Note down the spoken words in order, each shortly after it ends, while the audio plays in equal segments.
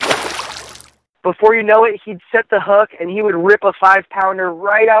before you know it, he'd set the hook, and he would rip a 5-pounder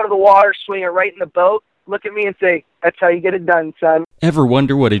right out of the water, swing it right in the boat, look at me and say, "That's how you get it done, son." Ever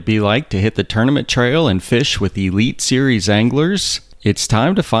wonder what it'd be like to hit the tournament trail and fish with Elite Series anglers? It's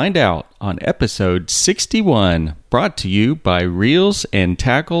time to find out on episode 61, brought to you by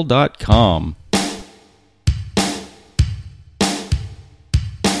reelsandtackle.com.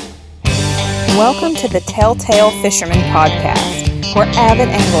 Welcome to the Telltale Fisherman Podcast, where avid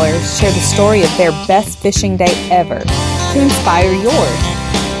anglers share the story of their best fishing day ever to inspire yours.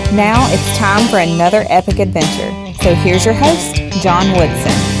 Now it's time for another epic adventure. So here's your host, John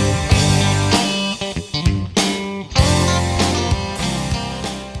Woodson.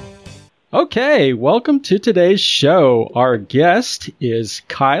 Okay, welcome to today's show. Our guest is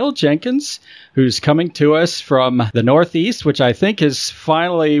Kyle Jenkins, who's coming to us from the Northeast, which I think is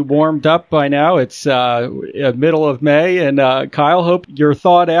finally warmed up by now. It's middle of May, and Kyle, hope you're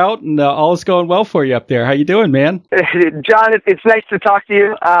thawed out and all is going well for you up there. How you doing, man? John, it's nice to talk to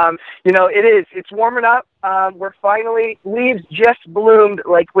you. It is. It's warming up. We're finally, leaves just bloomed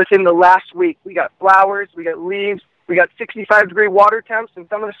like within the last week. We got flowers, we got leaves. We got 65-degree water temps, and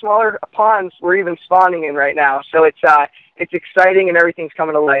some of the smaller ponds we're even spawning in right now. So it's exciting, and everything's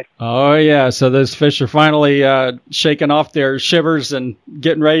coming to life. Oh, yeah. So those fish are finally shaking off their shivers and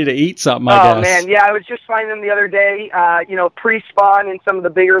getting ready to eat something, I guess. Oh, man. Yeah, I was just finding them the other day, pre-spawn in some of the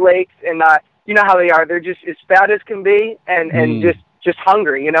bigger lakes. And you know how they are. They're just as fat as can be and just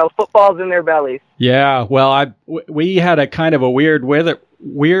hungry. Footballs in their bellies. Yeah. Well, we had a kind of a weird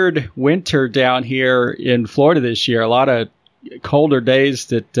winter down here in Florida this year. A lot of colder days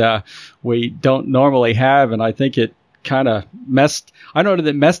that we don't normally have, and I think it kind of messed. I don't know that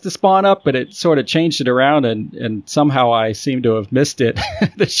it messed the spawn up, but it sort of changed it around, and somehow I seem to have missed it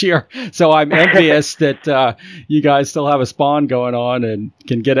this year. So I'm envious that you guys still have a spawn going on and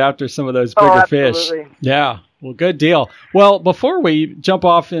can get after some of those bigger fish. Yeah. Well, good deal. Well, before we jump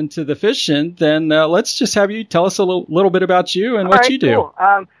off into the fishing, then let's just have you tell us a little bit about you and what you do.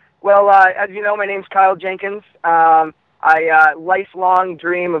 Cool. As you know, my name's Kyle Jenkins. I lifelong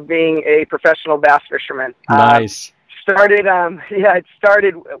dream of being a professional bass fisherman. Nice. It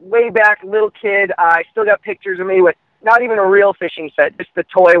started way back, little kid. I still got pictures of me with not even a real fishing set, just the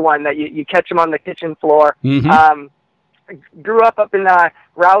toy one that you catch them on the kitchen floor. Mm-hmm. Grew up in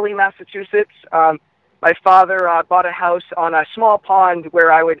Rowley, Massachusetts. My father bought a house on a small pond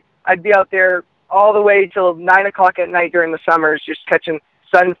where I'd be out there all the way till 9 o'clock at night during the summers, just catching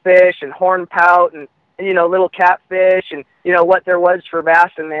sunfish and hornpout and little catfish and what there was for bass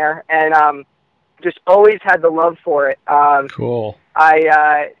in there, and just always had the love for it. Cool.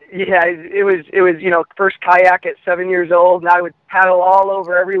 It was first kayak at 7 years old, and I would paddle all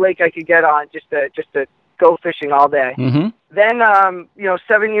over every lake I could get on just to go fishing all day. Mm-hmm. Then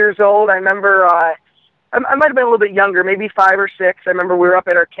 7 years old, I remember. I might have been a little bit younger, maybe 5 or 6. I remember we were up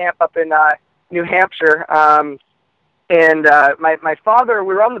at our camp up in New Hampshire, and my father,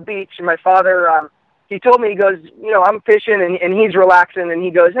 we were on the beach, and my father, he told me, he goes, I'm fishing, and he's relaxing, and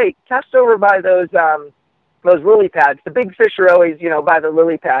he goes, "Hey, cast over by those lily pads. The big fish are always, by the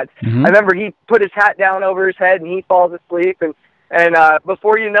lily pads." Mm-hmm. I remember he put his hat down over his head, and he falls asleep, and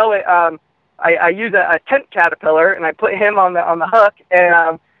before you know it, I use a tent caterpillar, and I put him on the hook,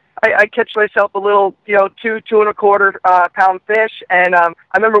 and I catch myself a little, 2.25 pound fish, and I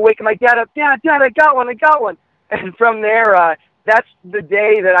remember waking my dad up, Dad, I got one. And from there, that's the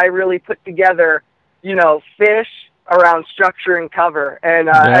day that I really put together, fish around structure and cover. And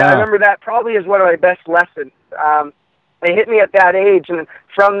I remember that probably is one of my best lessons. They hit me at that age, and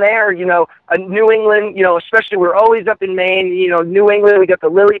from there, New England, especially we're always up in Maine, New England, we got the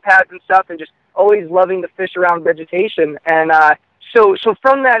lily pads and stuff, and just always loving to fish around vegetation. And So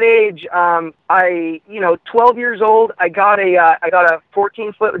from that age, 12 years old, I got a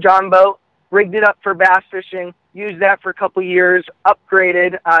 14-foot John boat, rigged it up for bass fishing, used that for a couple of years,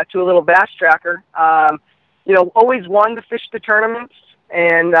 upgraded to a little bass tracker. Always wanted to fish the tournaments,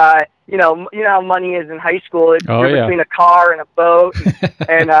 and you know how money is in high school. It's between a car and a boat,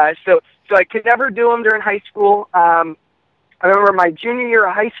 and so I could never do them during high school. I remember my junior year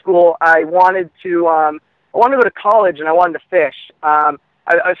of high school, I wanted to go to college, and I wanted to fish. I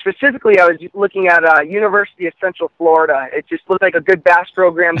was looking at University of Central Florida. It just looked like a good bass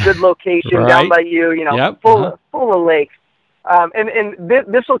program, good location right. down by you, full of lakes. And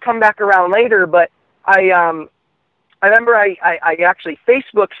this will come back around later, but I remember I actually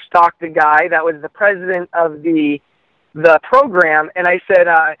Facebook stalked the guy that was the president of the program, and I said,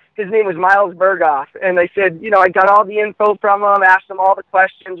 his name was Miles Berghoff, and I said, I got all the info from him, asked him all the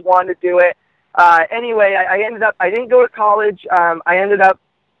questions, wanted to do it. Anyway, I didn't go to college. I ended up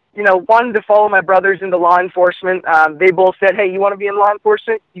wanted to follow my brothers into law enforcement. They both said, "Hey, you want to be in law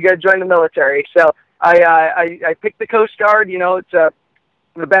enforcement? You got to join the military." So I picked the Coast Guard. It's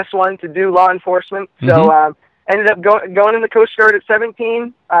the best one to do law enforcement. So ended up going in the Coast Guard at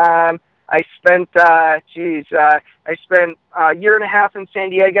 17. I spent a year and a half in San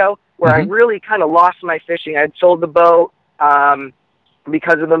Diego, where I really kind of lost my fishing. I had sold the boat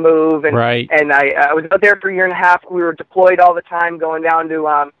because of the move, and and I was out there for a year and a half. We were deployed all the time, going down to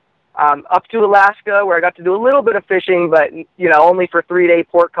up to Alaska, where I got to do a little bit of fishing, but only for 3-day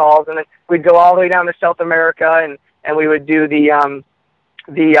port calls, and then we'd go all the way down to South America, and we would do the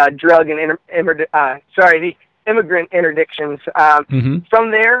drug and the immigrant interdictions.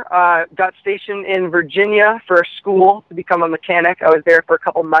 From there, got stationed in Virginia for a school to become a mechanic. I was there for a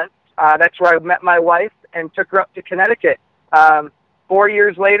couple months. That's where I met my wife and took her up to Connecticut. 4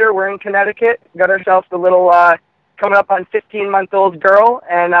 years later, we're in Connecticut, got ourselves a little, coming up on 15-month-old girl,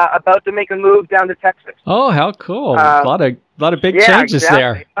 and about to make a move down to Texas. Oh, how cool. A lot of big changes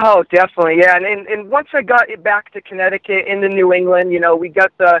there. Oh, definitely, yeah. And once I got back to Connecticut, into New England, we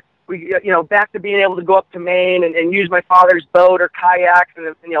got back to being able to go up to Maine and use my father's boat or kayaks,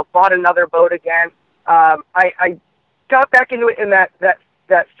 and bought another boat again. I got back into it in that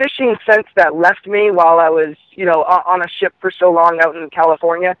fishing sense that left me while I was, on a ship for so long out in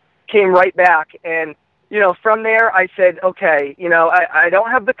California, came right back. And, from there I said, okay, I don't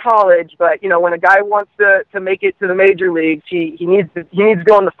have the college, but, when a guy wants to make it to the major leagues, he needs to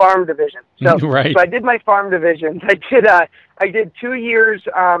go in the farm division. So, so I did my farm division. I did 2 years,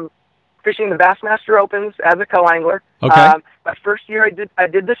 fishing the Bassmaster Opens as a co-angler. Okay. My first year I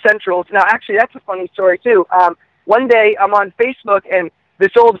did the Centrals. Now, actually, that's a funny story too. One day I'm on Facebook, and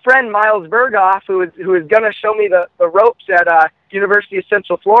this old friend, Miles Berghoff, who is going to show me the ropes at University of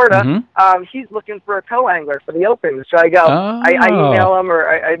Central Florida, he's looking for a co-angler for the Opens. So I go, I email him, or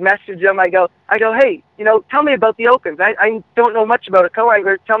I message him. I go, hey, tell me about the Opens. I don't know much about a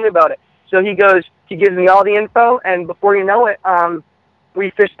co-angler. Tell me about it. So he gives me all the info, and before you know it, we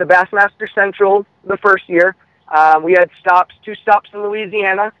fished the Bassmaster Central the first year. We had 2 stops in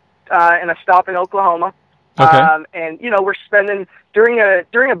Louisiana, and a stop in Oklahoma. Okay. And we're spending during a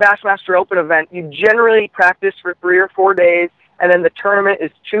Bassmaster Open event, you generally practice for 3 or 4 days, and then the tournament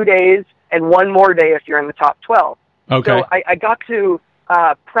is 2 days and 1 more day if you're in the top 12. Okay. So I got to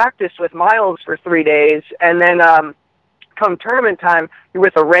practice with Miles for 3 days, and then come tournament time, you're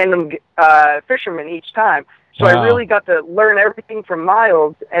with a random fisherman each time. So I really got to learn everything from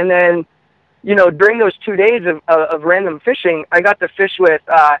Miles, and then during those 2 days of random fishing, I got to fish with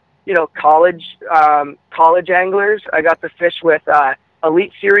college anglers. I got to fish with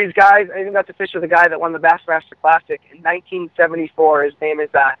Elite Series guys. I even got to fish with a guy that won the Bassmaster Classic in 1974. His name is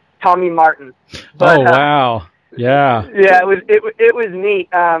Tommy Martin. But, oh wow! Yeah. Yeah, it was neat.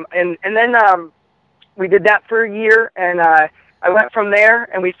 And then we did that for a year, and I went from there,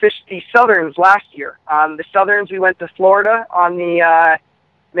 and we fished the Southerns last year. The Southerns, we went to Florida on the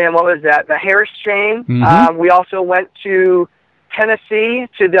what was that? The Harris Chain. We also went to Tennessee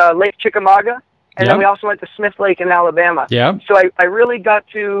to the Lake Chickamauga, and then we also went to Smith Lake in Alabama. Yeah. So I really got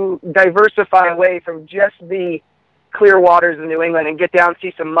to diversify away from just the clear waters of New England and get down and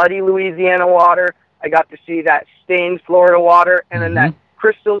see some muddy Louisiana water. I got to see that stained Florida water, and then that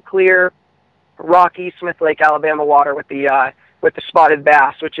crystal clear, rocky Smith Lake, Alabama water with the spotted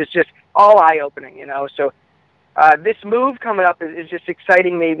bass, which is just all eye-opening, So this move coming up is just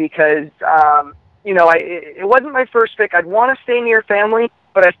exciting me because it wasn't my first pick. I'd want to stay near family,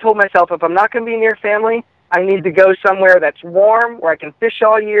 but I've told myself if I'm not going to be near family, I need to go somewhere that's warm, where I can fish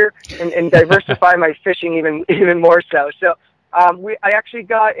all year, and diversify my fishing even more so. So I actually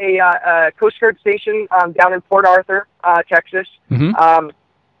got a Coast Guard station down in Port Arthur, Texas,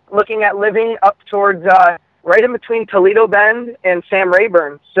 looking at living up towards right in between Toledo Bend and Sam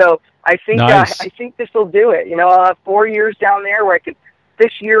Rayburn. So I think I think this will do it. I'll have 4 years down there where I could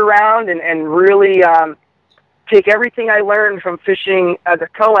fish year-round and really take everything I learned from fishing as a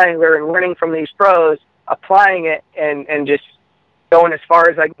co-angler and learning from these pros, applying it, and just going as far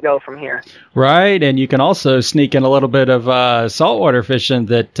as I can go from here. Right, and you can also sneak in a little bit of saltwater fishing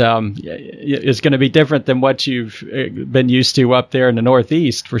that is going to be different than what you've been used to up there in the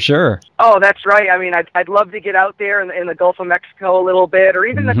Northeast, for sure. Oh, that's right. I mean, I'd love to get out there in the Gulf of Mexico a little bit, or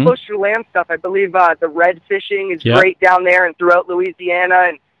even the coastal land stuff. I believe the red fishing is great down there and throughout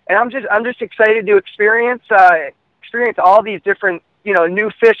Louisiana, and I'm just excited to experience all these different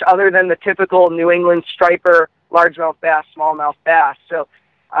new fish other than the typical New England striper, largemouth bass, smallmouth bass. So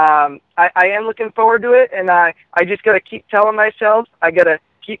I am looking forward to it, and I just got to keep telling myself I got to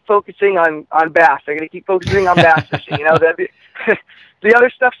keep focusing on bass. I got to keep focusing on bass fishing. You know, the other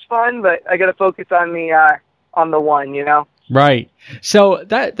stuff's fun, but I got to focus on the one. You know. Right. So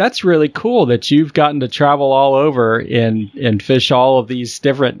that's really cool that you've gotten to travel all over and fish all of these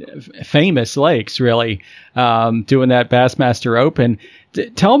different famous lakes, really, doing that Bassmaster Open.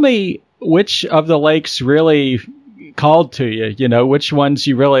 Tell me which of the lakes really called to you, you know, which ones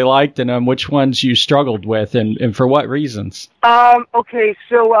you really liked and which ones you struggled with and for what reasons? Okay,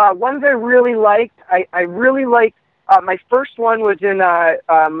 so ones I really liked, I really liked, my first one was in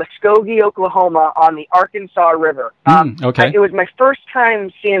Muskogee, Oklahoma on the Arkansas River. Okay. It was my first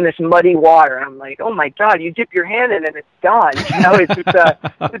time seeing this muddy water. I'm like, oh my God, you dip your hand in it and it's gone. You know, it's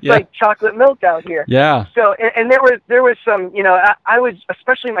Yeah. like chocolate milk out here. Yeah. So, and there was some, you know, I was,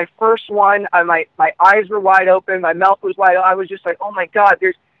 especially my first one, my eyes were wide open, my mouth was wide open. I was just like, oh my God,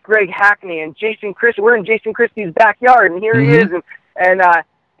 there's Greg Hackney and Jason Christie. We're in Jason Christie's backyard, and here he is. And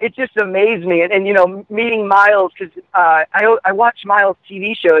it just amazed me. And you know, meeting Miles, because I watch Miles'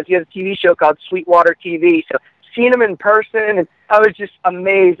 TV shows. He has a TV show called Sweetwater TV. So seeing him in person, and I was just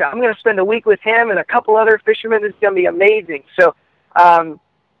amazed. I'm going to spend a week with him and a couple other fishermen. It's going to be amazing. So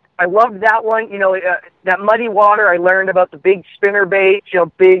I loved that one. You know, that muddy water, I learned about the big spinner baits, you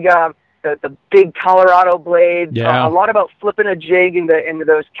know, big the big Colorado blades. Yeah. A lot about flipping a jig into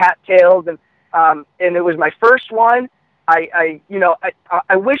those cattails. And it was my first one. I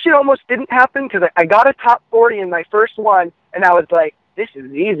wish it almost didn't happen, because I got a top 40 in my first one, and I was like, this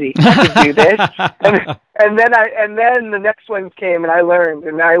is easy. I can do this. and then the next ones came, and I learned.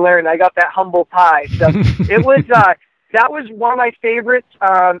 I got that humble pie. So it was that was one of my favorites.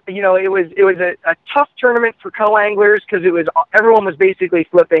 You know, it was a tough tournament for co-anglers, because everyone was basically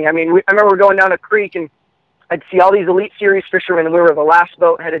flipping. I mean, I remember going down a creek, and I'd see all these Elite Series fishermen, and we were the last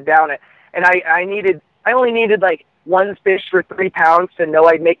boat headed down it. And I only needed like one fish for 3 pounds to know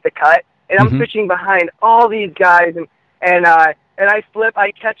I'd make the cut. And I'm fishing behind all these guys, and I flip, I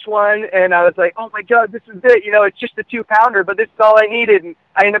catch one, and I was like, oh my God, this is it. You know, it's just a 2-pounder, but this is all I needed. And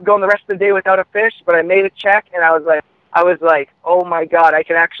I ended up going the rest of the day without a fish, but I made a check, and I was like, oh my God, I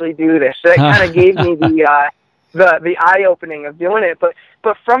can actually do this. So it kind of gave me the eye opening of doing it. But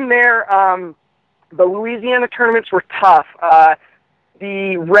from there, the Louisiana tournaments were tough.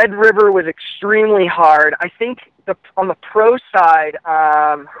 The Red River was extremely hard. I think on the pro side,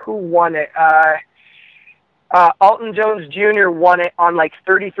 who won it? Alton Jones Jr. won it on like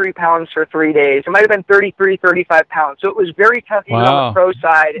 33 pounds for 3 days. It might have been 33, 35 pounds. So it was very tough even on the pro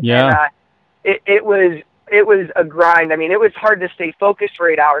side. Yeah. And it was a grind. I mean, it was hard to stay focused for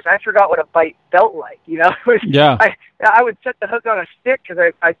 8 hours. I forgot what a bite felt like, you know? I would set the hook on a stick,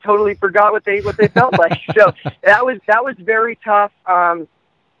 because I totally forgot what they felt like. So that was very tough.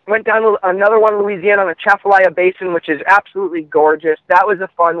 Went down to another one in Louisiana on the Chafalaya Basin, which is absolutely gorgeous. That was a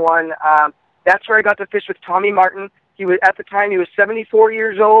fun one. That's where I got to fish with Tommy Martin. At the time, he was 74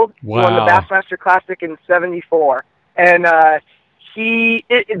 years old. Wow. He won the Bassmaster Classic in 74. And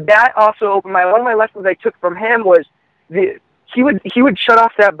that also opened one of my lessons I took from him was he would shut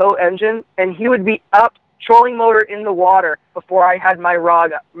off that boat engine, and he would be up, trolling motor in the water, before I had my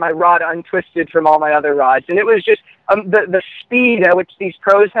rod untwisted from all my other rods. And it was just the speed at which these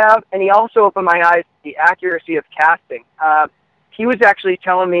pros have. And he also opened my eyes to the accuracy of casting. He was actually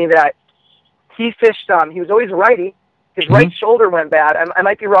telling me that he fished, he was always righty. His right shoulder went bad. I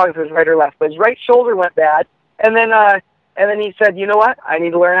might be wrong if it was right or left, but his right shoulder went bad. And then he said, you know what? I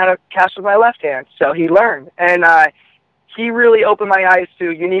need to learn how to cast with my left hand. So he learned. And he really opened my eyes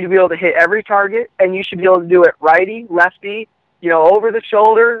to, you need to be able to hit every target, and you should be able to do it righty, lefty, you know, over the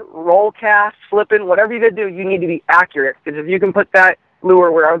shoulder, roll cast, flipping, whatever you do, you need to be accurate. Because if you can put that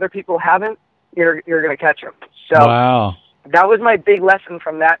lure where other people haven't, you're going to catch them. So wow. That was my big lesson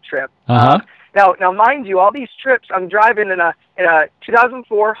from that trip. Now, mind you, all these trips, I'm driving in a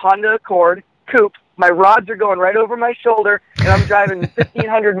 2004 Honda Accord coupe. My rods are going right over my shoulder, and I'm driving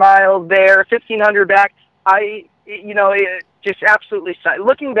 1,500 miles there, 1,500 back. It just absolutely,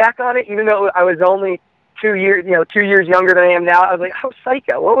 looking back on it, even though I was only 2 years younger than I am now, I was like, how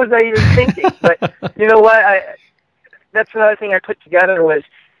psycho? What was I even thinking? But you know what? That's another thing I put together was,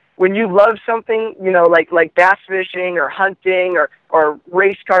 when you love something, you know, like bass fishing or hunting or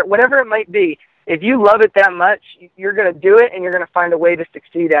race car, whatever it might be, if you love it that much, you're going to do it, and you're going to find a way to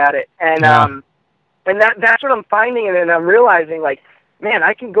succeed at it. And that's what I'm finding, and I'm realizing, like, man,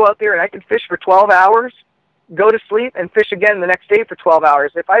 I can go out there and I can fish for 12 hours, go to sleep, and fish again the next day for 12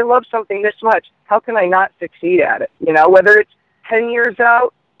 hours. If I love something this much, how can I not succeed at it? You know, whether it's 10 years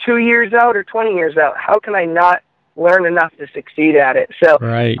out, 2 years out, or 20 years out, how can I not learn enough to succeed at it? So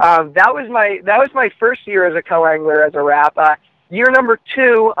right. that was my first year as a co-angler, as a wrap. year number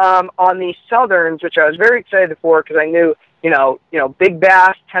 2 on the Southerns, which I was very excited for because I knew, Big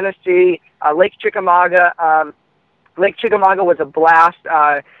Bass, Tennessee, Lake Chickamauga. Lake Chickamauga was a blast.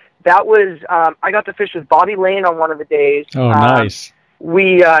 That was I got to fish with Bobby Lane on one of the days. Oh, nice.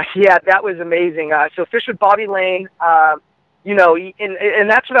 That was amazing. So fish with Bobby Lane. And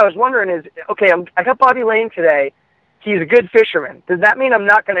that's what I was wondering is, okay, I got Bobby Lane today. He's a good fisherman. Does that mean I'm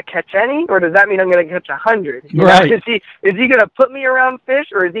not going to catch any, or does that mean I'm going to catch 100? Right. Is he going to put me around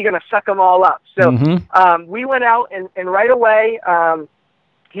fish, or is he going to suck them all up? So we went out, and right away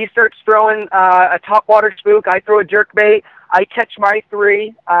he starts throwing a topwater spook. I throw a jerkbait. I catch my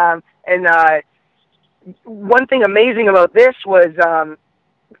 3. One thing amazing about this was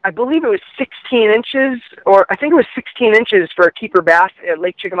I believe it was 16 inches, or I think it was 16 inches for a keeper bass at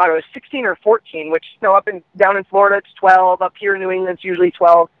Lake Chickamauga. It was 16 or 14, which, down in Florida, it's 12. Up here in New England, it's usually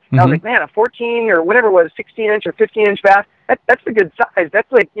 12. And I was like, man, a 14 or whatever it was, 16-inch or 15-inch bass, that's a good size.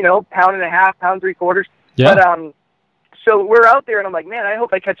 That's like, pound and a half, pound 3/4. Yeah. But, so we're out there, and I'm like, man, I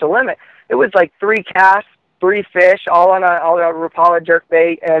hope I catch a limit. It was like 3 casts, 3 fish, all on a Rapala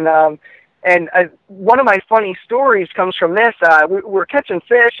jerkbait, and one of my funny stories comes from this. We're catching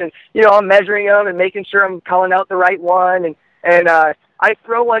fish, and I'm measuring them and making sure I'm calling out the right one, and I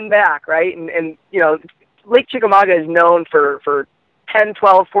throw one back, right? And Lake Chickamauga is known for 10,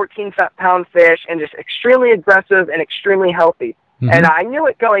 12, 14-pound fish, and just extremely aggressive and extremely healthy. Mm-hmm. And I knew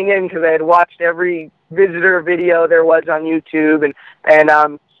it going in because I had watched every visitor video there was on YouTube, and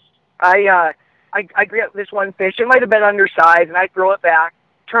I grab this one fish. It might have been undersized, and I throw it back,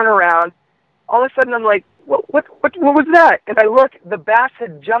 turn around. All of a sudden, I'm like, what was that? And I look, the bass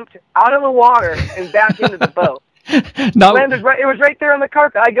had jumped out of the water and back into the boat. Landed right. It was right there on the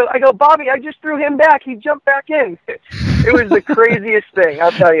carpet. I go, Bobby, I just threw him back. He jumped back in. It was the craziest thing,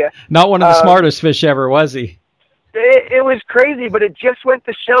 I'll tell you. Not one of the smartest fish ever, was he? It was crazy, but it just went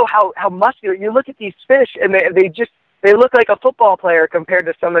to show how muscular. You look at these fish, and they look like a football player compared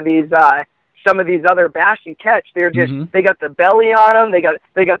to some of these other bass you catch. They're just they got the belly on them,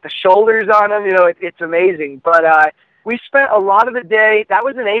 they got the shoulders on them. It's amazing. But we spent a lot of the day. That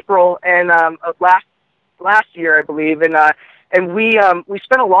was in April and of last year, I believe, and we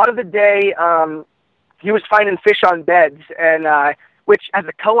spent a lot of the day. He was finding fish on beds, and which as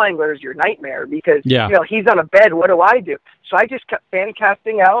a co-angler is your nightmare because he's on a bed. What do I do? So I just kept fan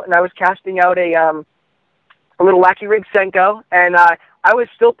casting out, and I was casting out a little Wacky Rig Senko, and I was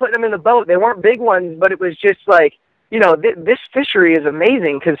still putting them in the boat. They weren't big ones, but it was just like, this fishery is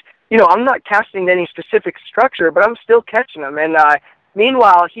amazing because, I'm not casting any specific structure, but I'm still catching them. And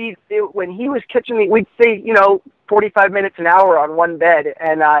meanwhile, when he was catching me, we'd say, 45 minutes an hour on one bed.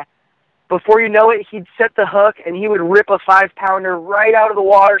 And before you know it, he'd set the hook, and he would rip a 5-pounder right out of the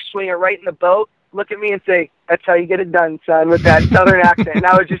water, swing it right in the boat, look at me and say, that's how you get it done, son, with that Southern accent. And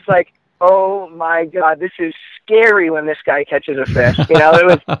I was just like, oh my God, this is scary when this guy catches a fish. It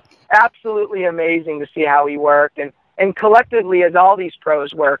was absolutely amazing to see how he worked, and collectively as all these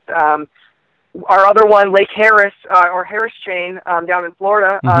pros worked. Our other one, Lake Harris, or Harris Chain, down in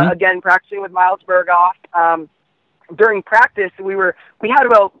Florida, again, practicing with Miles Berghoff. During practice, we had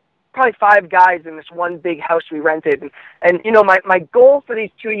about probably 5 guys in this one big house we rented. And my goal for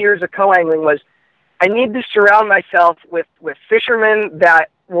these 2 years of co-angling was I need to surround myself with fishermen that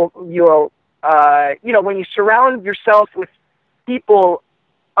when you surround yourself with people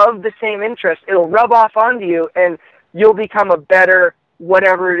of the same interest, it'll rub off onto you, and you'll become a better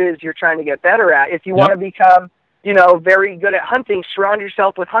whatever it is you're trying to get better at. If you want to become, very good at hunting, surround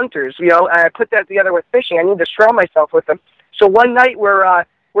yourself with hunters. I put that together with fishing. I need to surround myself with them. So one night we're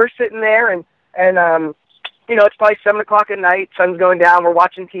sitting there, and it's probably 7 o'clock at night. Sun's going down. We're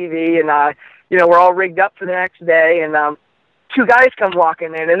watching TV, and we're all rigged up for the next day, and 2 guys come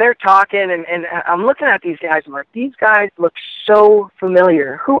walking in, and they're talking, and I'm looking at these guys. I'm like, these guys look so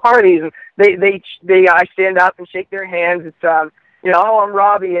familiar. Who are these? And I stand up and shake their hands. It's I'm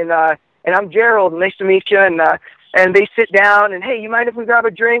Robbie, and I'm Gerald. Nice to meet you. And they sit down, and hey, you mind if we grab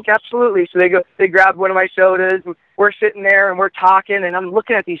a drink? Absolutely. So they grab one of my sodas, and we're sitting there and we're talking, and I'm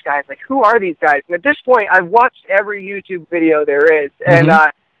looking at these guys like, who are these guys? And at this point, I've watched every YouTube video there is, and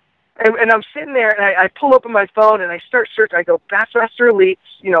I'm sitting there, and I pull open my phone, and I start searching. I go, Bassmaster Elites,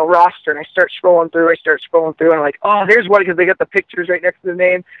 roster, and I start scrolling through, and I'm like, oh, there's one, because they got the pictures right next to the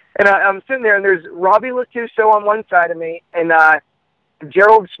name. And I'm sitting there, and there's Robbie Latuso on one side of me, and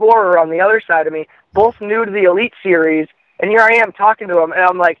Gerald Explorer on the other side of me, both new to the Elite Series, and here I am talking to them, and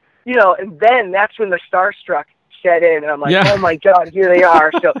I'm like, and then that's when the starstruck set in, and I'm like, oh my God, here they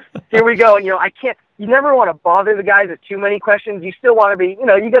are. So here we go, and I can't, you never want to bother the guys with too many questions. You still want to be,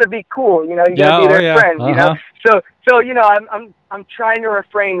 you got to be cool, you got to be their friend, So, I'm trying to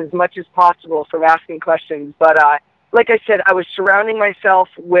refrain as much as possible from asking questions. But, like I said, I was surrounding myself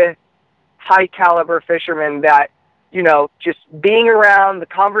with high caliber fishermen that, just being around the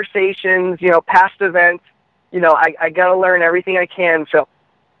conversations, past events, I got to learn everything I can. So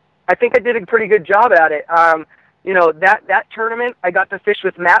I think I did a pretty good job at it. That tournament, I got to fish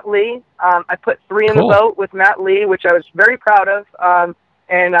with Matt Lee. I put 3 in the boat with Matt Lee, which I was very proud of.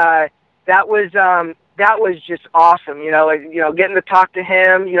 That was just awesome. Getting to talk to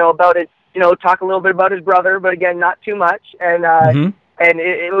him, about it, talk a little bit about his brother, but again, not too much. And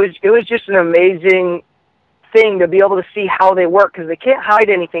it was just an amazing thing to be able to see how they work, because they can't hide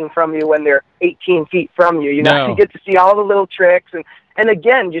anything from you when they're 18 feet from you. You get to see all the little tricks. And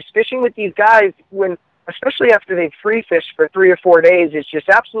again, just fishing with these guys, especially after they've free fished for 3 or 4 days, it's just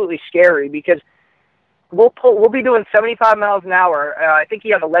absolutely scary, because we'll be doing 75 miles an hour. I think he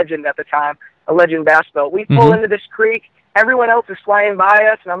had a Legend at the time, a Legend bass boat. We pull into this creek, everyone else is flying by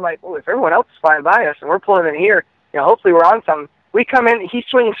us, and I'm like, well, if everyone else is flying by us and we're pulling in here, hopefully we're on something. We come in, he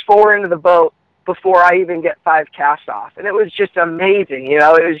swings 4 into the boat before I even get 5 casts off. And it was just amazing. It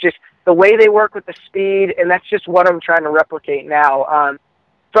was just the way they work with the speed, and that's just what I'm trying to replicate now.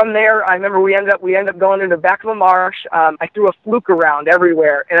 From there, I remember we ended up going into the back of a marsh. I threw a fluke around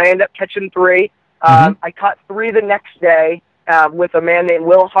everywhere, and I ended up catching 3. I caught 3 the next day with a man named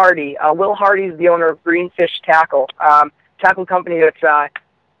Will Hardy. Will Hardy is the owner of Greenfish Tackle, tackle company that's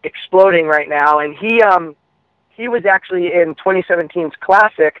exploding right now. And he was actually in 2017's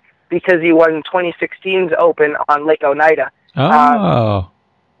Classic because he won 2016's Open on Lake Oneida. Oh.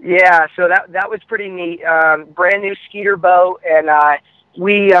 Yeah, so that was pretty neat. Brand new skeeter boat, and that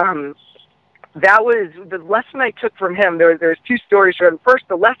was the lesson I took from him. There's 2 stories from him. First,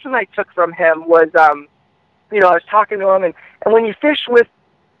 the lesson I took from him was, I was talking to him, and when you fish with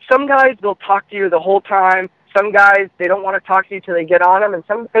some guys, they'll talk to you the whole time. Some guys, they don't want to talk to you till they get on them, and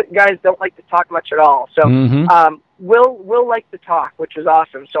some guys don't like to talk much at all. So Will liked to talk, which is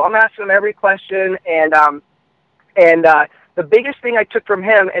awesome. So I'm asking him every question, and the biggest thing I took from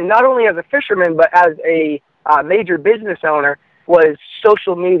him, and not only as a fisherman, but as a major business owner, was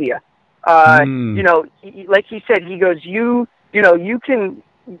social media. Like he said, he goes, you can,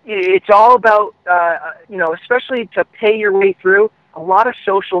 it's all about, especially to pay your way through, a lot of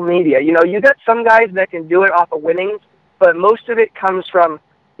social media. You got some guys that can do it off of winnings, but most of it comes from,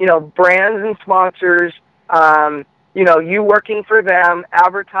 brands and sponsors, you working for them,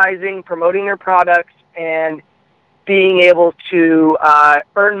 advertising, promoting their products, and being able to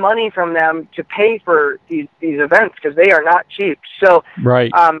earn money from them to pay for these events, because they are not cheap. So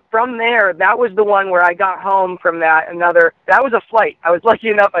right. From there, that was the one where I got home from that. That was a flight. I was lucky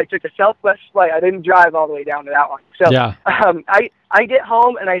enough, I took a Southwest flight. I didn't drive all the way down to that one. So yeah. I get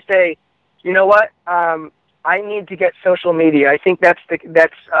home and I say, you know what? I need to get social media. I think that's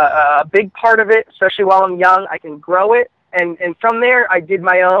a big part of it, especially while I'm young. I can grow it. And from there, I did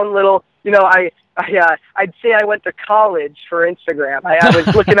my own little, I'd say I went to college for Instagram. I was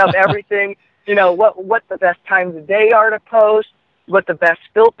looking up everything, what the best times of day are to post, what the best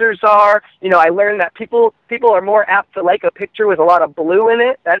filters are. I learned that people are more apt to like a picture with a lot of blue in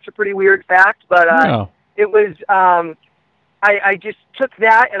it. That's a pretty weird fact, but it was, I just took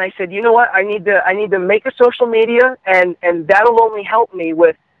that and I said, you know what, I need to make a social media, and that'll only help me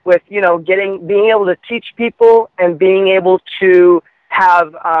with being able to teach people and being able to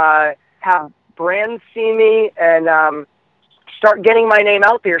have brands see me and start getting my name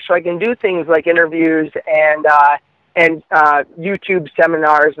out there, so I can do things like interviews and YouTube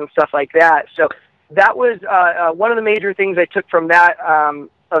seminars and stuff like that. So that was one of the major things I took from that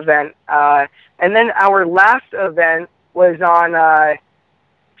event. And then our last event was on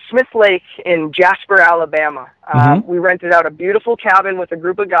Smith Lake in Jasper, Alabama. We rented out a beautiful cabin with a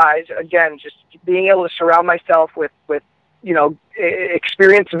group of guys. Again, just being able to surround myself with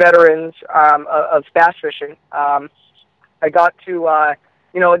experienced veterans of bass fishing. I got to,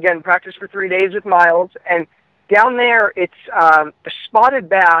 again, practice for 3 days with Miles. And down there, it's the spotted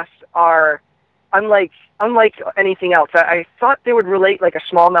bass are unlike anything else. I thought they would relate like a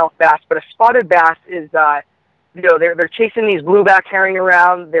smallmouth bass, but a spotted bass is, they're chasing these blueback herring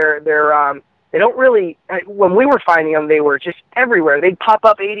around. They don't really, when we were finding them, they were just everywhere. They'd pop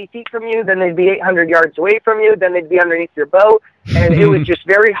up 80 feet from you, then they'd be 800 yards away from you, then they'd be underneath your boat, and it was just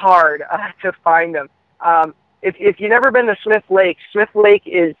very hard to find them. If you've never been to Smith Lake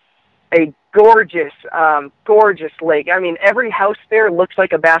is a gorgeous, gorgeous lake. I mean, every house there looks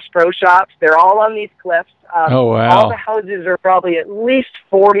like a Bass Pro Shops. They're all on these cliffs. Oh, wow. All the houses are probably at least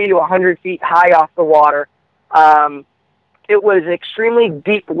 40 to 100 feet high off the water. It was an extremely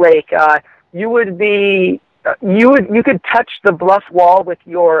deep lake. You could touch the bluff wall with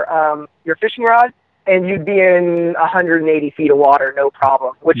your fishing rod, and you'd be in 180 feet of water, no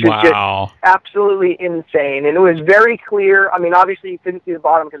problem, which is just absolutely insane. And it was very clear. I mean, obviously you couldn't see the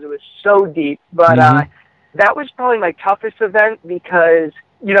bottom because it was so deep, but that was probably my toughest event because,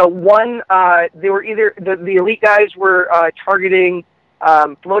 you know, one, they were either, the elite guys were targeting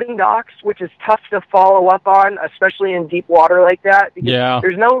floating docks, which is tough to follow up on, especially in deep water like that. Because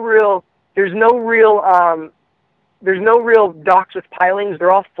there's no real docks with pilings.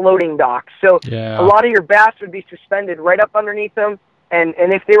 They're all floating docks. So a lot of your bass would be suspended right up underneath them. And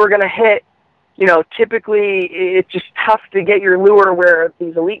if they were going to hit, you know, typically it's just tough to get your lure where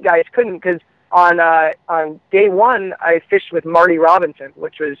these elite guys couldn't. Because on day one, I fished with Marty Robinson,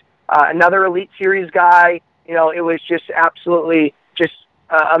 which was another Elite Series guy. You know, it was just absolutely just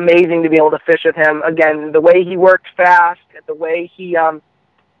amazing to be able to fish with him. Again, the way he worked fast, the way he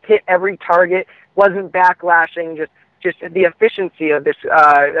hit every target, wasn't backlashing. Just the efficiency of this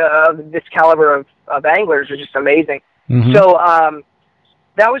caliber of anglers was just amazing. So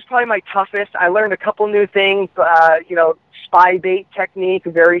that was probably my toughest. I learned a couple new things. You know, spy bait technique,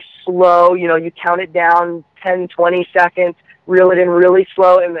 very slow. You know, you count it down 10, 20 seconds, reel it in really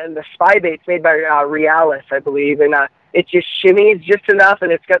slow, and then the spy bait's made by Realis, I believe, and it just shimmies just enough,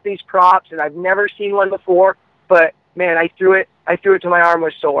 and it's got these props, and I've never seen one before, but man, I threw it till my arm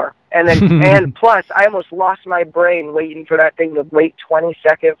was sore. And then, and plus, I almost lost my brain waiting for that thing to wait 20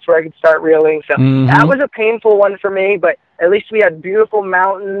 seconds before I could start reeling. So that was a painful one for me, but at least we had beautiful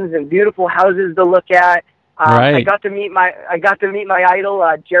mountains and beautiful houses to look at. I got to meet my idol,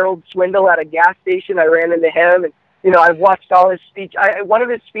 Gerald Swindle, at a gas station. I ran into him, and, you know, I've watched all his speech. One of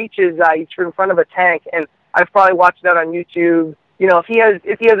his speeches, he's in front of a tank, and I've probably watched that on YouTube. You know, if he has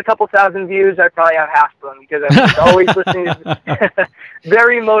a couple thousand views, I probably have half of them because I'm just always listening to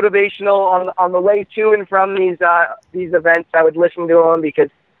very motivational on the way to and from these events. I would listen to him because,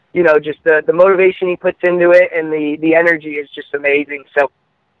 you know, just the motivation he puts into it and the energy is just amazing. So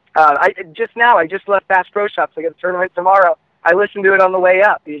I just left Bass Pro Shops. I got a tournament tomorrow. I listened to it on the way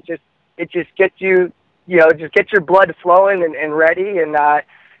up. It just gets you, you know, just gets your blood flowing and ready.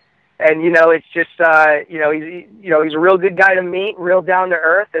 And, you know, it's just, you know, he's a real good guy to meet, real down to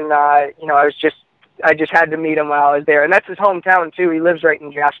earth. And, you know, I just had to meet him while I was there. And that's his hometown too. He lives right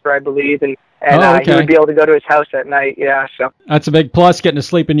in Jasper, I believe. And he would be able to go to his house at night. Yeah. So that's a big plus, getting to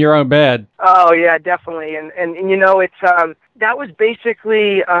sleep in your own bed. Oh yeah, definitely. And you know, it's, that was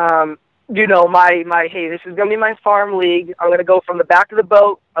basically, you know, my, hey, this is going to be my farm league. I'm going to go from the back of the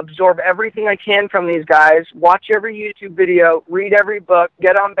boat, absorb everything I can from these guys, watch every YouTube video, read every book,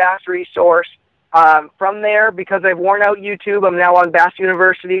 get on Bass Resource. From there, because I've worn out YouTube, I'm now on Bass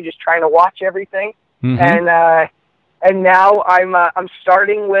University, just trying to watch everything. And now I'm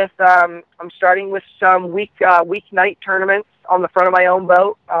starting with some weeknight tournaments on the front of my own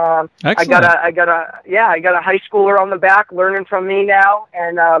boat. I got a high schooler on the back learning from me now,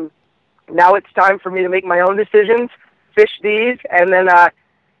 and now it's time for me to make my own decisions, fish these, and then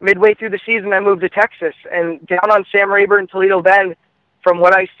midway through the season I moved to Texas, and down on Sam Rayburn, Toledo Bend, from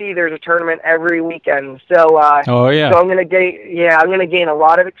what I see, there's a tournament every weekend. So, so I'm gonna gain a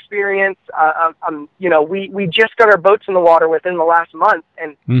lot of experience. You know, we just got our boats in the water within the last month,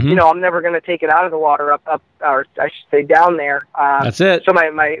 and you know, I'm never gonna take it out of the water up, or I should say down there. That's it. So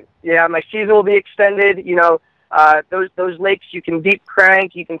my season will be extended. You know, those lakes you can deep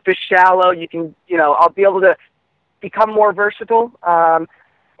crank, you can fish shallow, you can, you know, I'll be able to become more versatile.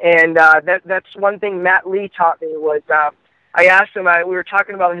 And that's one thing Matt Lee taught me was. I asked him, we were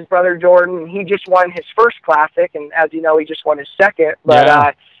talking about his brother Jordan, and he just won his first Classic, and as you know, he just won his second,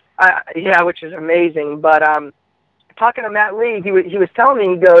 but, which is amazing. But, talking to Matt Lee, he was telling me,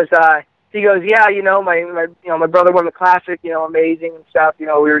 he goes, yeah, you know, my brother won the Classic, you know, amazing and stuff, you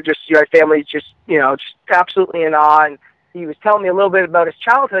know, we were just, our family's just, you know, just absolutely in awe, and he was telling me a little bit about his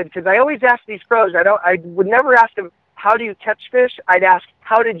childhood, because I always ask these pros, I would never ask them, how do you catch fish? I'd ask,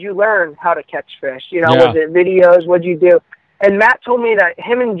 how did you learn how to catch fish? You know, was it videos? What'd you do? And Matt told me that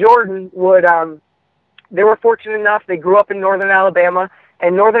him and Jordan would, they were fortunate enough, they grew up in northern Alabama,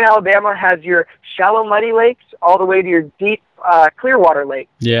 and northern Alabama has your shallow muddy lakes all the way to your deep Clearwater lake.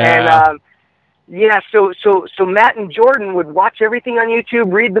 Yeah. And, so Matt and Jordan would watch everything on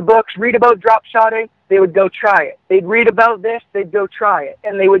YouTube, read the books, read about drop shotting, they would go try it. They'd read about this, they'd go try it.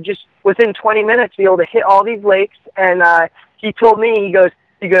 And they would just, within 20 minutes, be able to hit all these lakes. And he told me, he goes,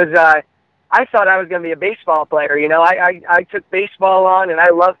 He goes, I thought I was going to be a baseball player. You know, I took baseball on and I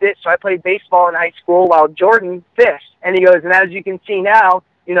loved it. So I played baseball in high school while Jordan fished. And he goes, and as you can see now,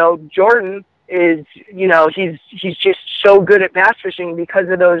 you know, Jordan is, you know, he's just so good at bass fishing because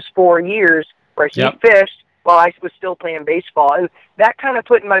of those 4 years where he fished while I was still playing baseball. And that kind of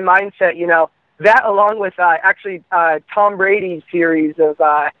put in my mindset, you know, that along with Tom Brady's series of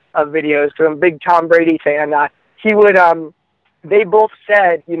videos, because I'm a big Tom Brady fan, he would, they both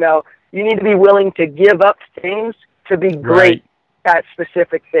said, you know, you need to be willing to give up things to be great at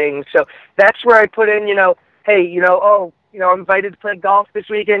specific things. So that's where I put in, you know, hey, you know, I'm invited to play golf this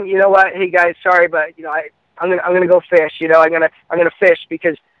weekend. You know what? Hey guys, sorry, but you know, I'm gonna go fish. You know, I'm gonna fish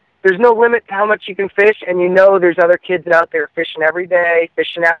because there's no limit to how much you can fish, and you know, there's other kids out there fishing every day,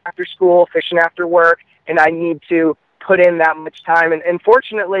 fishing after school, fishing after work, and I need to put in that much time. And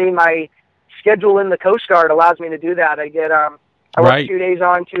fortunately, my schedule in the Coast Guard allows me to do that. I get I work 2 days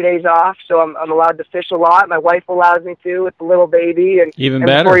on, 2 days off, so I'm allowed to fish a lot. My wife allows me to with the little baby, and even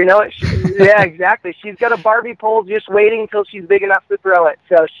better. Before you know it, yeah, exactly. She's got a Barbie pole just waiting until she's big enough to throw it.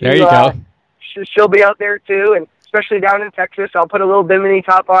 So there you go. She'll be out there too, and especially down in Texas, I'll put a little bimini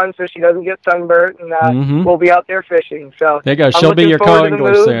top on so she doesn't get sunburnt, and we'll be out there fishing. So there you go. She'll be your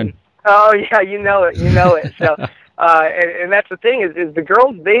co-angler soon. Oh yeah, you know it. So, and that's the thing is the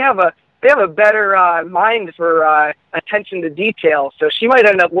girls they have a better mind for attention to detail, so she might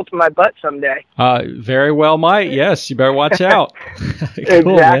end up whooping my butt someday. Very well might, yes. You better watch out. Cool,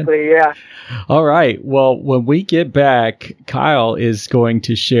 exactly, man. Yeah. All right. Well, when we get back, Kyle is going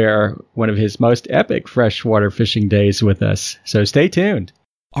to share one of his most epic freshwater fishing days with us, so stay tuned.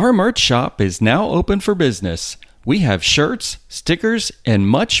 Our merch shop is now open for business. We have shirts, stickers, and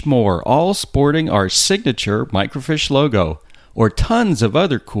much more, all sporting our signature Microfish logo, or tons of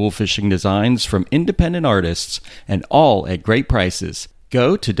other cool fishing designs from independent artists, and all at great prices.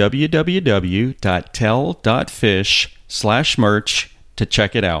 Go to www.tell.fish/merch to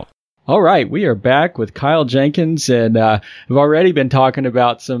check it out. All right, we are back with Kyle Jenkins, and we've already been talking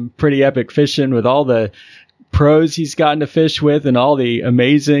about some pretty epic fishing with all the pros he's gotten to fish with and all the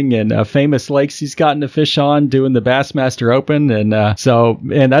amazing and famous lakes he's gotten to fish on doing the Bassmaster Open. And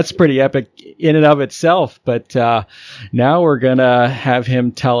that's pretty epic in and of itself. But now we're going to have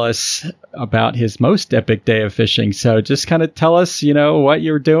him tell us about his most epic day of fishing. So just kind of tell us, you know, what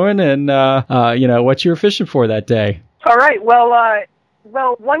you're doing and, you know, what you were fishing for that day. All right.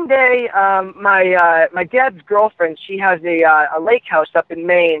 Well, one day, my dad's girlfriend, she has a lake house up in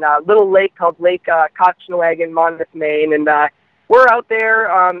Maine, a little lake called Lake Coxnoag, Monmouth, Maine, and we're out there,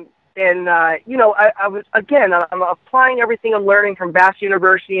 and you know, I'm applying everything I'm learning from Bass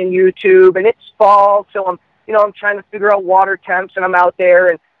University and YouTube, and it's fall, so I'm trying to figure out water temps, and I'm out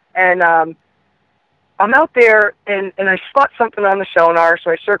there, and I'm out there, and I spot something on the sonar,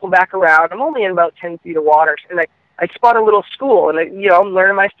 so I circle back around. I'm only in about 10 feet of water, and I spot a little school, and I'm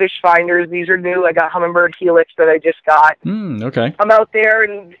learning my fish finders. These are new. I got Humminbird Helix that I just got. Okay. I'm out there,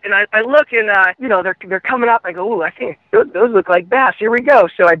 and I look, and they're coming up. I go, ooh, I think those look like bass. Here we go.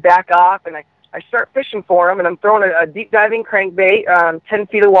 So I back off, and I start fishing for them, and I'm throwing a deep diving crankbait, 10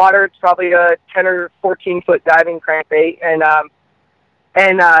 feet of water. It's probably a 10 or 14 foot diving crankbait, and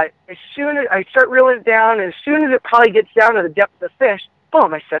as soon as I start reeling it down, and as soon as it probably gets down to the depth of the fish,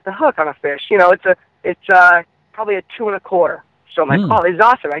 boom! I set the hook on a fish. You know, it's probably a 2 1/4. So I'm like, oh, this is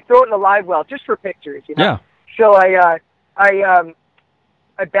awesome. I throw it in the live well just for pictures, you know. Yeah. So I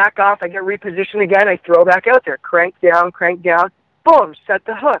back off. I get repositioned again. I throw back out there. Crank down. Boom! Set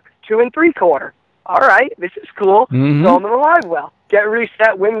the hook. 2 3/4. All right, this is cool. Throw them in the live well. Get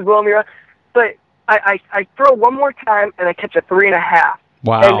reset. Winds blow me around. But I throw one more time and I catch a 3 1/2.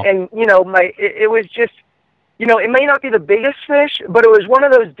 Wow. And you know, it was just, you know, it may not be the biggest fish, but it was one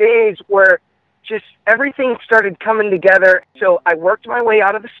of those days where just everything started coming together. So I worked my way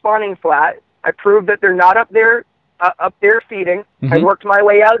out of the spawning flat. I proved that they're not up there feeding. I worked my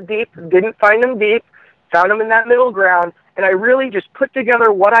way out deep, didn't find them deep, found them in that middle ground, and I really just put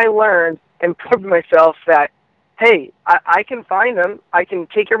together what I learned and proved to myself that, hey, I can find them. I can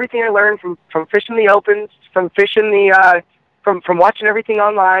take everything I learned from fishing the opens, from fishing from watching everything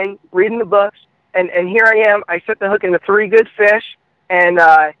online, reading the books, and here I am. I set the hook into 3 good fish, and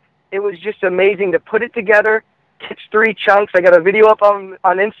it was just amazing to put it together, catch 3 chunks. I got a video up on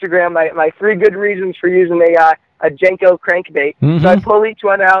Instagram, my 3 good reasons for using a Jenko crankbait. So I pull each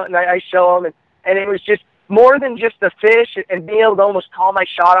one out, and I show them, and it was just more than just the fish, and being able to almost call my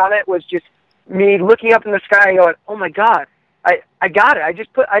shot on it was just me looking up in the sky and going, oh my God, I got it. I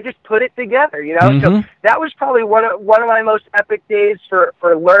just put it together, you know? So that was probably one of my most epic days for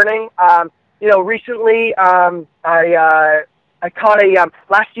learning. You know, recently, caught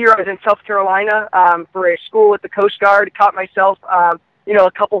last year I was in South Carolina for a school with the Coast Guard. Caught myself, a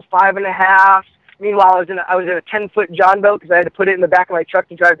couple 5.5. Meanwhile, I was in a 10-foot John boat because I had to put it in the back of my truck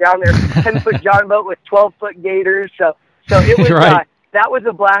to drive down there. 10-foot John boat with 12-foot gators. So it was right. That was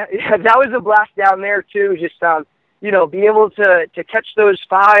a blast. That was a blast down there too. Just being able to catch those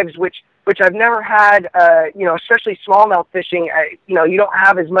fives, which I've never had. Especially smallmouth fishing. You don't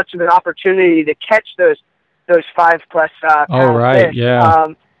have as much of an opportunity to catch those 5+ pound right, fish. yeah.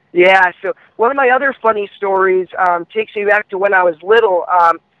 Yeah. So one of my other funny stories takes me back to when I was little.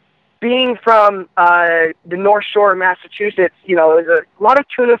 Being from the North Shore of Massachusetts, there's a lot of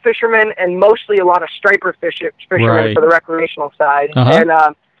tuna fishermen and mostly a lot of striper fishermen right. for the recreational side. Uh-huh.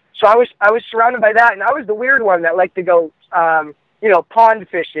 And so I was surrounded by that, and I was the weird one that liked to go, pond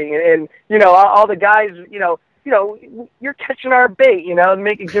fishing, and all the guys, you're catching our bait,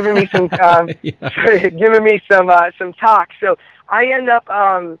 giving me some, giving me some talk. So I end up,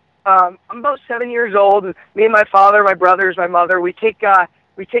 I'm about 7 years old, and me and my father, my brothers, my mother, we take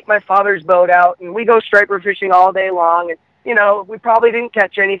my father's boat out, and we go striper fishing all day long. And, we probably didn't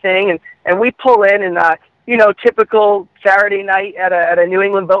catch anything. And we pull in, and, typical Saturday night at a New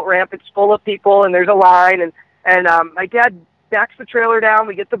England boat ramp, it's full of people, and there's a line. And my dad backs the trailer down.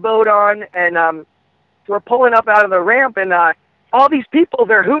 We get the boat on, and we're pulling up out of the ramp, and all these people,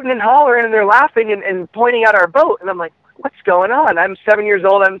 they're hooting and hollering, and they're laughing and pointing at our boat. And I'm like, what's going on? I'm 7 years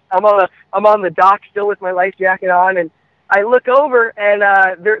old. I'm on the dock still with my life jacket on, and I look over, and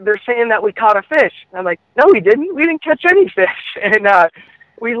they're saying that we caught a fish. I'm like, no, we didn't. We didn't catch any fish. And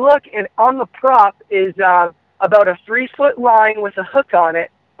we look, and on the prop is about a 3-foot line with a hook on it,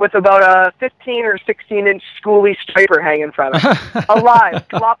 with about a 15 or 16-inch schoolie striper hanging from it, alive,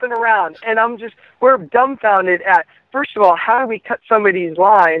 flopping around. And we're dumbfounded at, first of all, how do we cut somebody's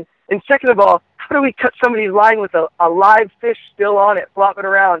line? And second of all, how do we cut somebody's line with a live fish still on it, flopping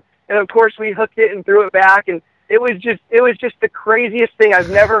around? And of course, we hooked it and threw it back, and it was just the craziest thing. I've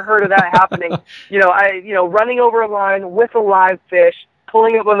never heard of that happening. Running over a line with a live fish,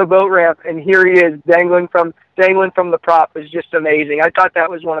 pulling up on the boat ramp, and here he is dangling from the prop was just amazing. I thought that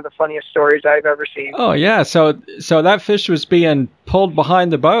was one of the funniest stories I've ever seen. Oh yeah, so that fish was being pulled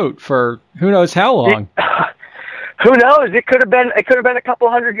behind the boat for who knows how long. Who knows? It could have been a couple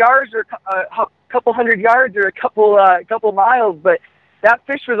hundred yards, or a couple miles, but that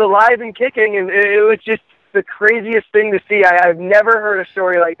fish was alive and kicking, and it was just the craziest thing to see. I've never heard a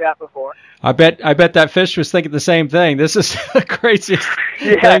story like that before. I bet that fish was thinking the same thing. This is the craziest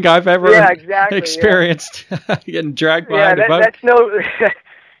thing I've ever experienced. Getting dragged behind a boat.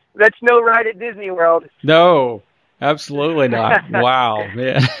 That's no ride at Disney World. No, absolutely not. Wow,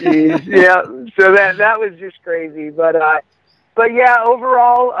 man. Yeah. So that was just crazy, but yeah,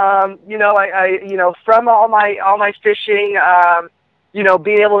 overall, I from all my fishing,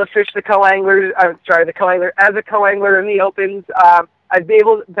 being able to fish the co-angler as a co-angler in the opens, I've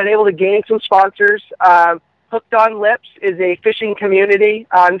been able to gain some sponsors. Hooked on Lips is a fishing community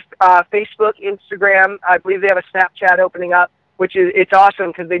on Facebook, Instagram. I believe they have a Snapchat opening up, it's awesome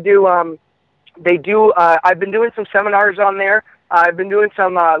because they do. I've been doing some seminars on there. I've been doing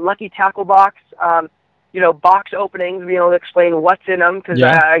some Lucky Tackle Box, box openings, being able to explain what's in them because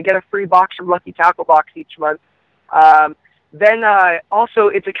I get a free box from Lucky Tackle Box each month. Then also,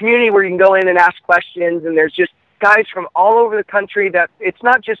 it's a community where you can go in and ask questions, and there's just guys from all over the country that it's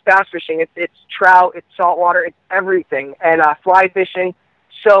not just bass fishing, it's trout, it's saltwater, it's everything, and fly fishing.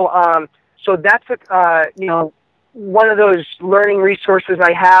 So that's one of those learning resources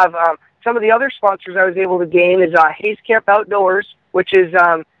I have. Some of the other sponsors I was able to gain is Hayes Camp Outdoors, which is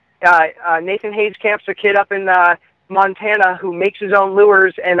Nathan Hayes Camp's a kid up in Montana who makes his own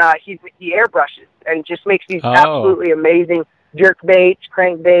lures, and he airbrushes and just makes these absolutely amazing jerk baits,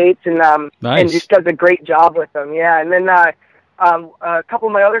 crank baits, and and just does a great job with them. Yeah, and then a couple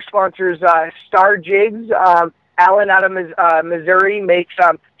of my other sponsors, Star Jigs. Alan out of Missouri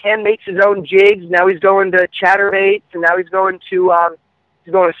hand makes his own jigs. Now he's going to chatterbaits, and now he's going to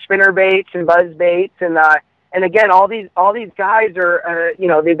spinner baits and buzz baits, and again, all these guys are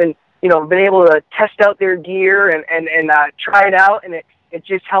they've been able to test out their gear and try it out, and it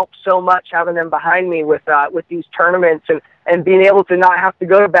just helps so much having them behind me with these tournaments and being able to not have to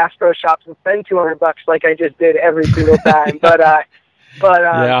go to Bass Pro Shops and spend $200 like I just did every single time.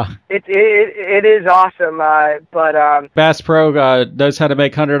 It is awesome. Bass Pro knows how to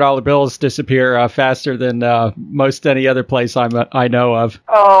make $100 bills disappear faster than most any other place I know of.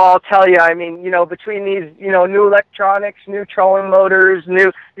 Oh, I'll tell you. I mean, between these, new electronics, new trolling motors,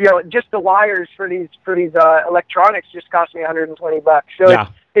 just the wires for these electronics just cost me $120. So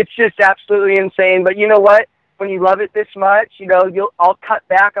it's just absolutely insane. But you know what? when you love it this much, I'll cut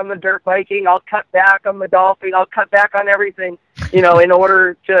back on the dirt biking, I'll cut back on the golfing, I'll cut back on everything, in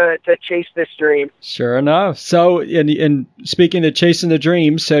order to chase this dream. Sure enough. So, in speaking of chasing the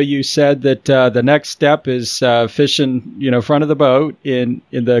dream, so you said that the next step is fishing, front of the boat in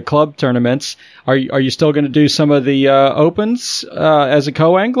the club tournaments. Are you still going to do some of the opens as a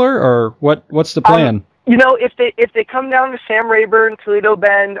co-angler, or what's the plan? If they come down to Sam Rayburn, Toledo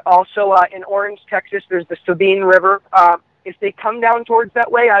Bend, also in Orange, Texas, there's the Sabine River. If they come down towards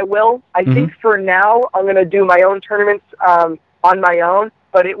that way, I will. I think for now I'm going to do my own tournaments on my own,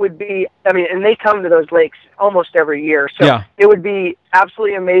 but it would be, and they come to those lakes almost every year, so It would be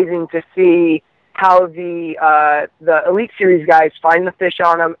absolutely amazing to see how the Elite Series guys find the fish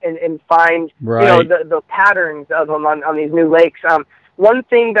on them and find the patterns of them on these new lakes. One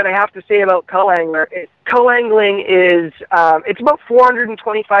thing that I have to say about co-angling is it's about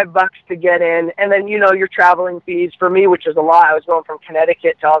 $425 to get in, and then your traveling fees for me, which is a lot. I was going from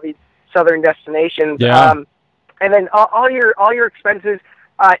Connecticut to all these southern destinations, and then all your expenses.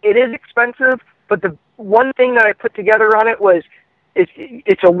 It is expensive, but the one thing that I put together on it was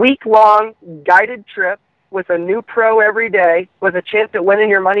it's a week-long guided trip with a new pro every day, with a chance at winning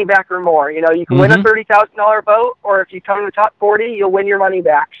your money back or more. You can win a $30,000 boat, or if you come in the top 40, you'll win your money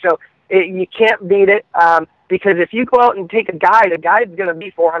back. So you can't beat it, because if you go out and take a guide's going to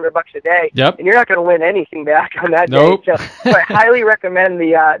be $400 a day, and you're not going to win anything back on that day. So I highly recommend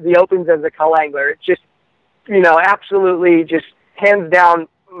the Opens as a co-angler. It's just, absolutely just hands down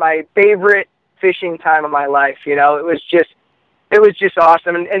my favorite fishing time of my life. It was just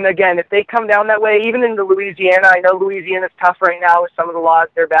awesome. And again, if they come down that way, even into Louisiana, I know Louisiana's tough right now with some of the laws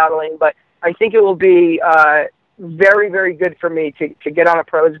they're battling, but I think it will be very, very good for me to get on a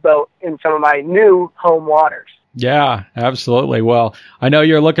pro's boat in some of my new home waters. Yeah, absolutely. Well, I know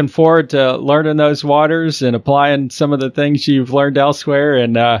you're looking forward to learning those waters and applying some of the things you've learned elsewhere.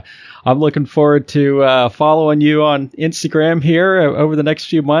 And I'm looking forward to following you on Instagram here over the next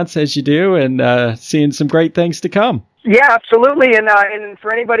few months as you do, and seeing some great things to come. Yeah, absolutely. And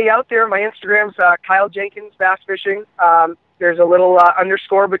for anybody out there, my Instagram's Kyle Jenkins Bass Fishing. There's a little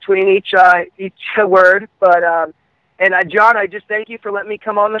underscore between each word, but John, I just thank you for letting me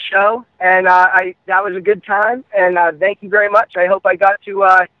come on the show, and that was a good time, and thank you very much. I hope I got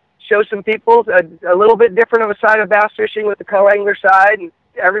to show some people a little bit different of a side of bass fishing with the co-angler side, and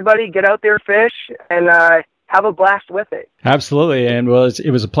everybody get out there, fish, and have a blast with it. Absolutely, and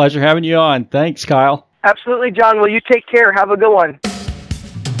it was a pleasure having you on. Thanks, Kyle. Absolutely, John. Well, you take care. Have a good one.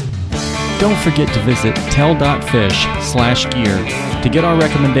 Don't forget to visit tell.fish/gear to get our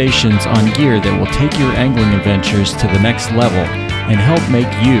recommendations on gear that will take your angling adventures to the next level and help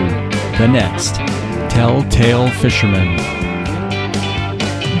make you the next Telltale Fisherman.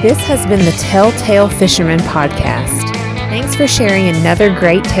 This has been the Telltale Fisherman Podcast. Thanks for sharing another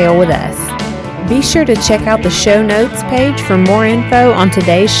great tale with us. Be sure to check out the show notes page for more info on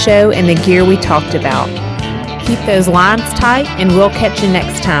today's show and the gear we talked about. Keep those lines tight, and we'll catch you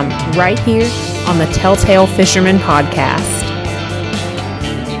next time right here on the Telltale Fisherman Podcast.